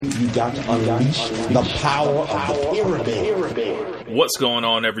You got to unleash the power of the pyramid. What's going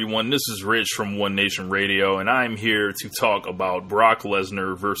on, everyone? This is Rich from One Nation Radio, and I'm here to talk about Brock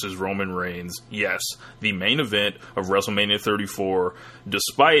Lesnar versus Roman Reigns. Yes, the main event of WrestleMania 34,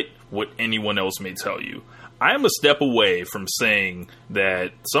 despite what anyone else may tell you. I am a step away from saying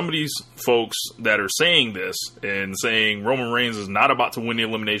that some of these folks that are saying this and saying Roman Reigns is not about to win the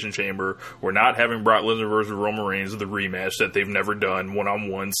Elimination Chamber, we're not having Brock Lesnar versus Roman Reigns, the rematch that they've never done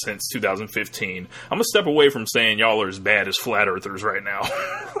one-on-one since 2015. I'm a step away from saying y'all are as bad as flat earthers right now.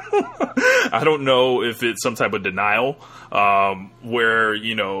 I don't know if it's some type of denial where,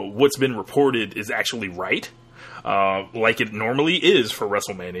 you know, what's been reported is actually right. Like it normally is for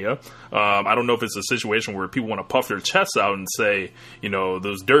WrestleMania. I don't know if it's a situation where people want to puff their chests out and say, you know,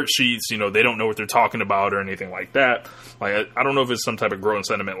 those dirt sheets, you know, they don't know what they're talking about or anything like that. Like, I don't know if it's some type of growing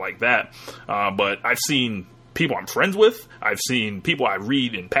sentiment like that. But I've seen people I'm friends with, I've seen people I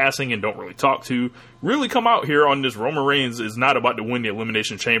read in passing and don't really talk to, really come out here on this Roman Reigns is not about to win the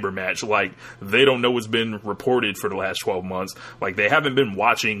Elimination Chamber match. Like, they don't know what's been reported for the last 12 months. Like, they haven't been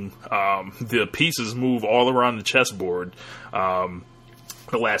watching the pieces move all around the chessboard the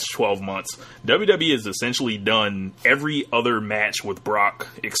last 12 months. WWE has essentially done every other match with Brock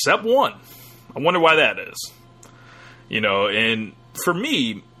except one. I wonder why that is. You know, and for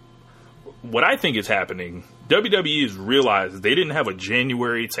me, what I think is happening, WWE has realized they didn't have a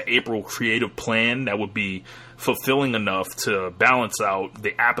January to April creative plan that would be fulfilling enough to balance out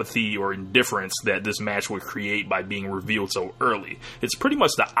the apathy or indifference that this match would create by being revealed so early. It's pretty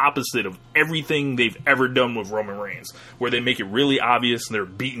much the opposite of everything they've ever done with Roman Reigns, where they make it really obvious and they're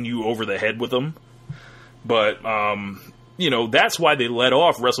beating you over the head with them. But, you know, that's why they led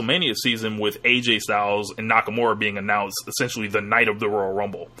off WrestleMania season with AJ Styles and Nakamura being announced essentially the night of the Royal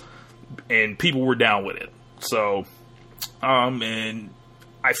Rumble. And people were down with it. So, and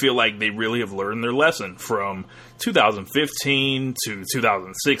I feel like they really have learned their lesson from 2015 to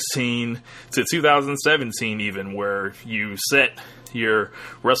 2016 to 2017 even, where you set your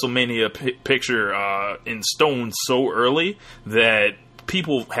WrestleMania picture in stone so early that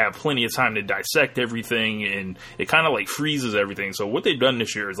people have plenty of time to dissect everything, and it kind of like freezes everything. So what they've done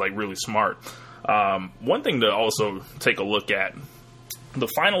this year is like really smart. One thing to also take a look at, the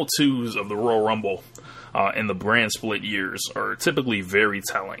final twos of the Royal Rumble in the brand split years are typically very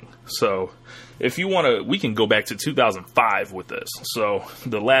telling. So if you want to, we can go back to 2005 with this. So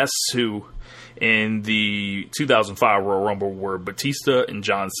the last two in the 2005 Royal Rumble were Batista and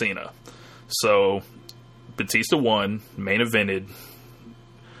John Cena. So Batista won, main evented,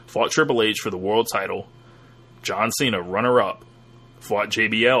 fought Triple H for the world title. John Cena, runner-up, fought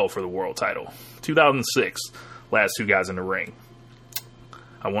JBL for the world title. 2006, last two guys in the ring.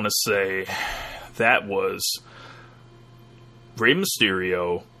 I want to say that was Rey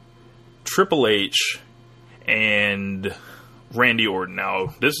Mysterio, Triple H, and Randy Orton.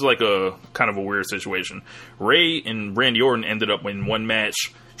 Now, this is like a kind of a weird situation. Rey and Randy Orton ended up in one match.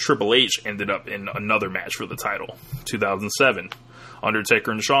 Triple H ended up in another match for the title. 2007,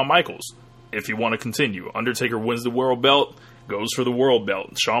 Undertaker and Shawn Michaels. If you want to continue, Undertaker wins the world belt, goes for the world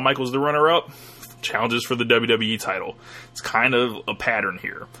belt. Shawn Michaels, the runner-up, challenges for the WWE title. It's kind of a pattern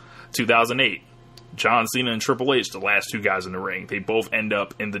here. 2008, John Cena and Triple H, the last two guys in the ring. They both end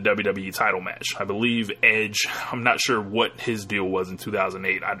up in the WWE title match. I believe Edge, I'm not sure what his deal was in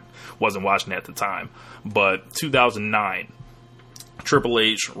 2008. I wasn't watching at the time. But 2009, Triple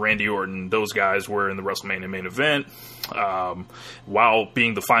H, Randy Orton, those guys were in the WrestleMania main event while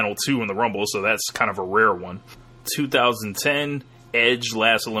being the final two in the Rumble, so that's kind of a rare one. 2010, Edge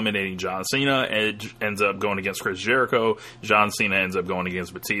last eliminating John Cena. Edge ends up going against Chris Jericho. John Cena ends up going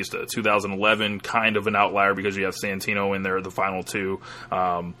against Batista. 2011, kind of an outlier because you have Santino in there, the final two.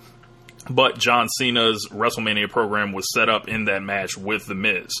 But John Cena's WrestleMania program was set up in that match with The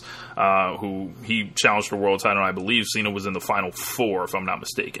Miz, who he challenged for world title. I believe Cena was in the final four, if I'm not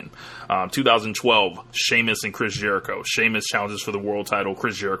mistaken. 2012, Sheamus and Chris Jericho. Sheamus challenges for the world title.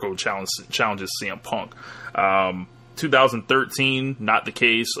 Chris Jericho challenges CM Punk. 2013, not the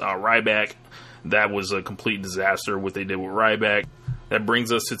case. Ryback, that was a complete disaster, what they did with Ryback. That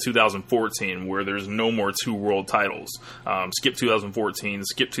brings us to 2014, where there's no more two world titles. Skip 2014,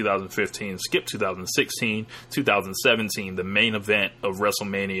 skip 2015, skip 2016, 2017. The main event of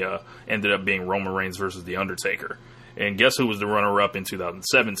WrestleMania ended up being Roman Reigns versus The Undertaker. And guess who was the runner-up in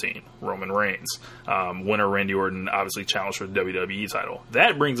 2017? Roman Reigns. Winner Randy Orton obviously challenged for the WWE title.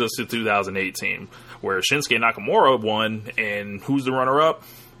 That brings us to 2018, where Shinsuke Nakamura won, and who's the runner-up?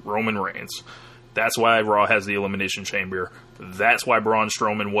 Roman Reigns. That's why Raw has the Elimination Chamber. That's why Braun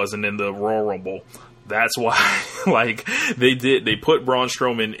Strowman wasn't in the Royal Rumble. That's why, like, they put Braun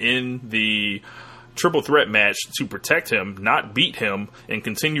Strowman in the triple threat match to protect him, not beat him, and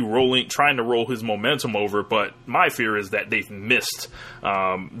continue trying to roll his momentum over. But my fear is that they've missed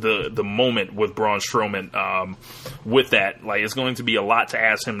the moment with Braun Strowman. With that, like, it's going to be a lot to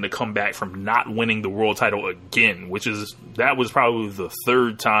ask him to come back from not winning the world title again, that was probably the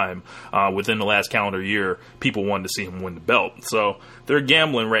third time within the last calendar year people wanted to see him win the belt. So they're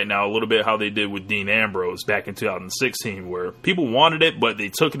gambling right now a little bit how they did with Dean Ambrose back in 2016, where people wanted it, but they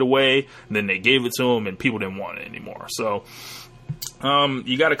took it away, and then they gave it to him, and people didn't want it anymore. So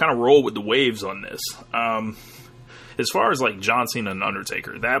you got to kind of roll with the waves on this. As far as like John Cena and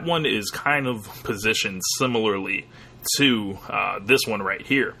Undertaker, that one is kind of positioned similarly to this one right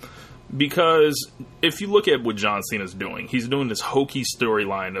here. Because if you look at what John Cena's doing, he's doing this hokey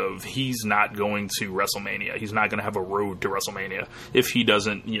storyline of he's not going to WrestleMania. He's not going to have a road to WrestleMania if he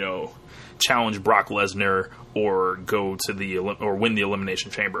doesn't, challenge Brock Lesnar or go to or win the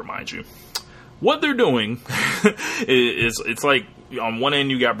Elimination Chamber, mind you. What they're doing is it's like on one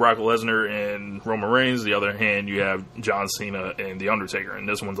end you got Brock Lesnar and Roman Reigns, the other hand you have John Cena and The Undertaker, and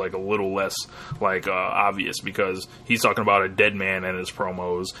this one's like a little less like obvious because he's talking about a dead man in his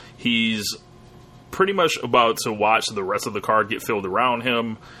promos. He's pretty much about to watch the rest of the card get filled around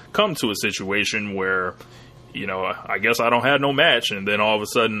him, come to a situation where, I guess I don't have no match, and then all of a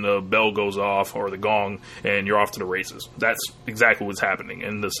sudden the bell goes off or the gong, and you're off to the races. That's exactly what's happening.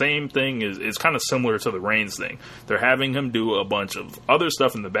 And the same thing is kind of similar to the Reigns thing. They're having him do a bunch of other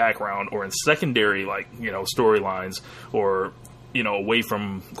stuff in the background or in secondary, storylines or, away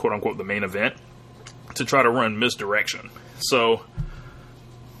from, quote-unquote, the main event to try to run misdirection. So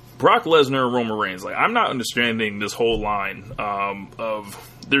Brock Lesnar and Roman Reigns, I'm not understanding this whole line of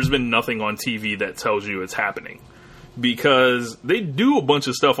there's been nothing on TV that tells you it's happening. Because they do a bunch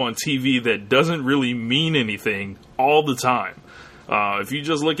of stuff on TV that doesn't really mean anything all the time. If you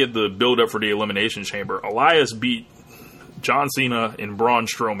just look at the build-up for the Elimination Chamber, Elias beat John Cena and Braun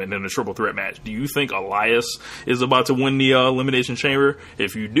Strowman in a triple threat match. Do you think Elias is about to win the Elimination Chamber?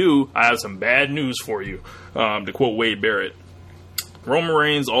 If you do, I have some bad news for you, to quote Wade Barrett. Roman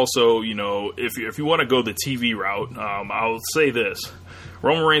Reigns also, if you want to go the TV route, I'll say this.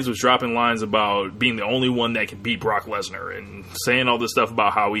 Roman Reigns was dropping lines about being the only one that can beat Brock Lesnar and saying all this stuff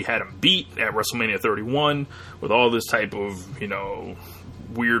about how he had him beat at WrestleMania 31 with all this type of,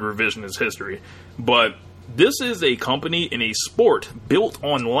 weird revisionist history. But this is a company in a sport built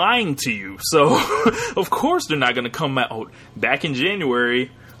on lying to you. So, of course they're not going to come out back in January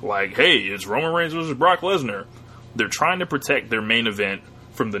like, hey, it's Roman Reigns versus Brock Lesnar. They're trying to protect their main event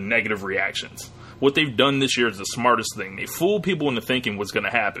from the negative reactions. What they've done this year is the smartest thing. They fool people into thinking what's going to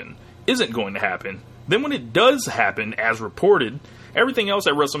happen isn't going to happen. Then when it does happen, as reported, everything else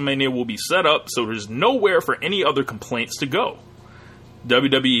at WrestleMania will be set up so there's nowhere for any other complaints to go.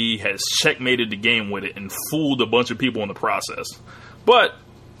 WWE has checkmated the game with it and fooled a bunch of people in the process. But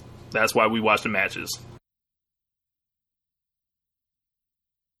that's why we watch the matches.